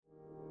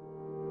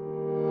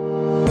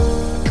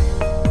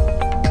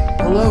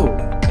Hello,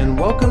 and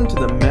welcome to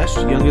the Mesh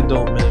Young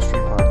Adult Ministry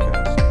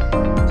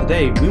Podcast.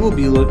 Today, we will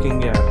be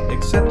looking at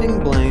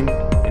accepting blame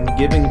and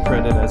giving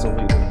credit as a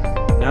leader.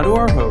 Now to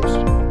our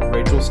host,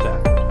 Rachel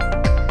Stafford.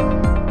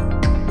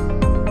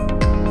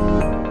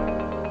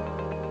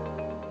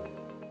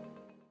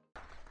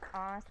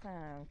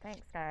 Awesome.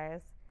 Thanks, guys.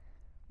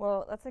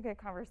 Well, that's a good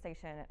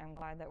conversation. I'm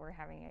glad that we're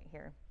having it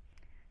here.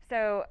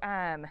 So,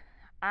 I'm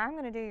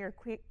going to do your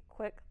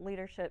quick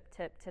leadership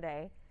tip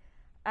today.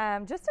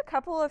 Just a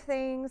couple of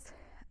things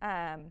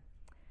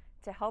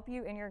to help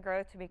you in your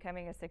growth to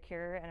becoming a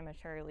secure and a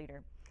mature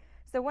leader.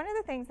 So one of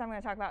the things I'm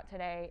going to talk about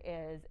today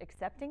is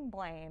accepting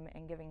blame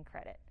and giving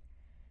credit.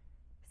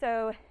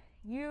 So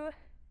you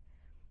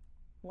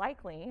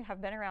likely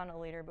have been around a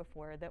leader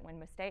before that when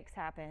mistakes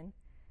happen,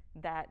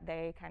 that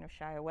they kind of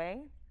shy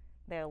away.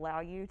 They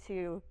allow you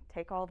to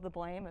take all of the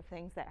blame of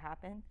things that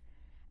happen,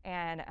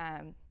 and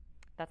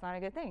that's not a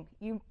good thing.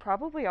 You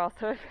probably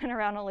also have been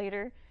around a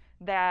leader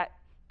that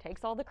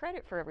takes all the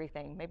credit for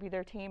everything. Maybe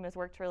their team has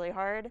worked really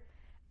hard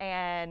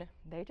and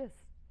they just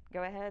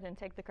go ahead and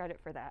take the credit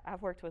for that.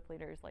 I've worked with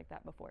leaders like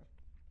that before.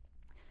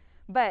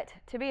 But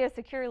to be a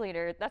secure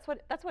leader, that's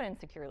what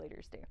insecure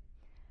leaders do,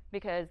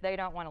 because they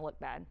don't want to look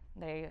bad.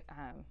 They're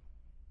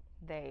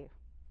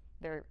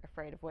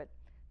afraid of what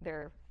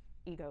their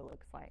ego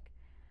looks like.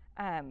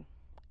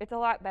 It's a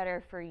lot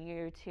better for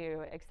you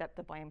to accept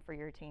the blame for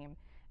your team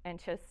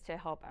and just to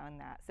help own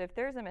that. So if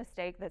there's a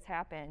mistake that's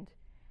happened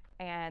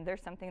and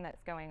there's something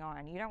that's going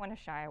on, you don't want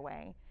to shy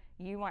away.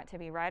 You want to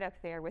be right up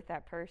there with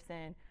that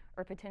person,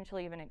 or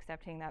potentially even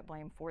accepting that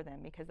blame for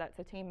them, because that's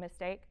a team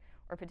mistake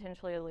or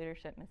potentially a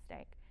leadership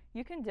mistake.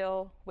 You can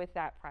deal with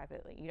that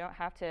privately. You don't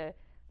have to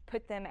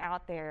put them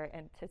out there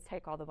and to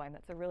take all the blame.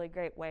 That's a really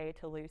great way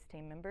to lose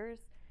team members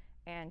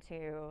and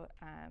to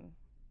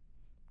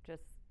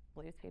just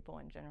lose people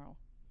in general.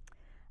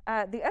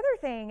 The other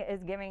thing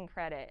is giving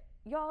credit.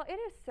 Y'all, it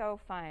is so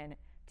fun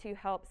to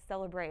help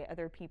celebrate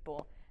other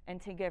people and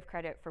to give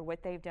credit for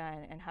what they've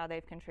done and how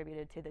they've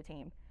contributed to the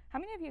team. How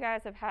many of you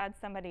guys have had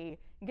somebody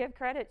give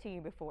credit to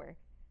you before?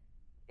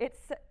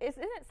 Isn't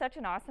it such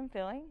an awesome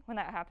feeling when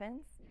that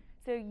happens?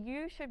 So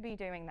you should be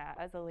doing that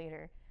as a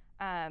leader.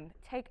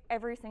 Take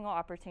every single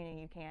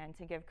opportunity you can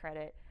to give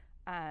credit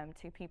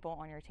to people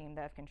on your team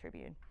that have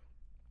contributed.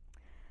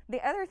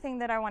 The other thing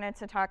that I wanted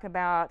to talk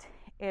about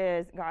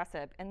is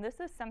gossip, and this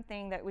is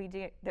something that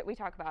we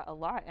talk about a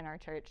lot in our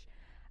church.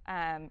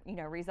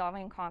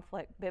 Resolving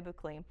conflict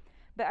biblically.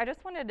 But I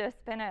just wanted to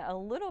spin it a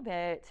little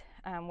bit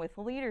with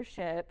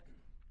leadership,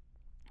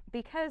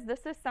 because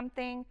this is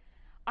something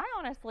I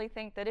honestly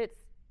think that it's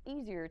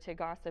easier to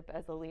gossip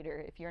as a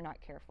leader if you're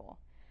not careful.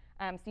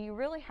 So you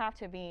really have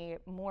to be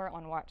more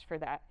on watch for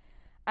that.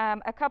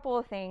 A couple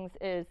of things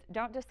is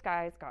don't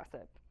disguise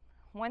gossip.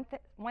 One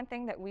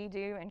thing that we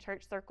do in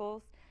church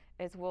circles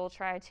is we'll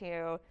try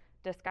to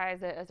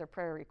disguise it as a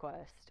prayer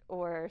request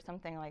or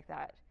something like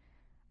that.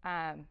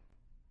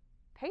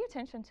 Pay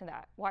attention to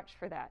that. Watch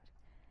for that.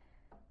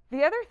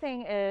 The other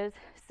thing is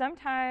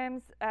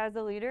sometimes as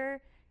a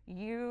leader,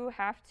 you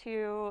have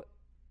to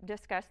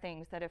discuss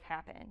things that have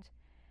happened.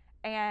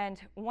 And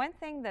one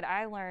thing that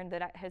I learned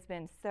that has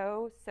been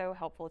so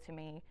helpful to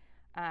me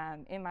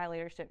in my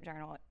leadership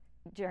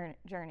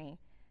journey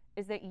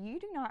is that you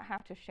do not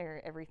have to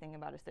share everything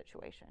about a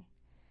situation.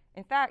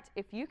 In fact,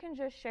 if you can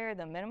just share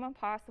the minimum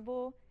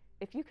possible,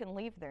 if you can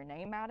leave their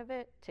name out of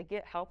it to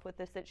get help with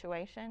the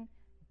situation,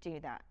 do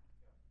that.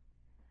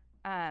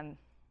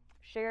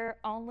 Share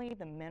only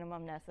the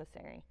minimum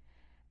necessary.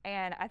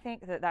 And I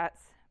think that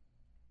that's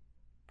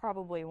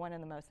probably one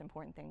of the most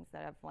important things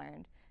that I've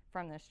learned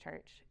from this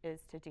church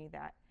is to do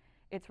that.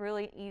 It's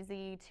really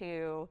easy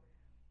to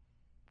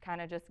kind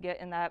of just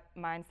get in that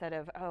mindset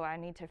of, oh, I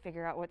need to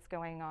figure out what's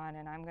going on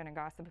and I'm going to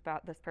gossip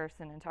about this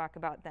person and talk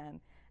about them.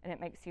 And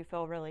it makes you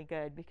feel really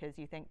good because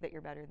you think that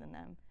you're better than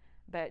them.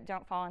 But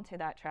don't fall into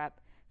that trap.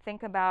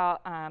 Think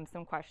about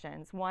some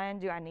questions. One,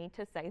 do I need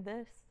to say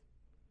this?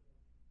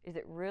 Is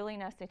it really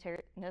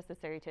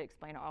necessary to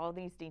explain all of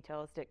these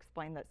details to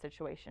explain that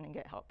situation and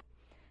get help?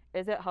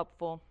 Is it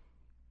helpful?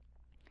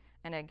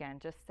 And again,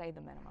 just say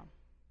the minimum.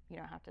 You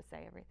don't have to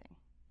say everything.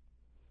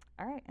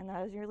 All right, and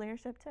that is your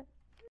leadership tip.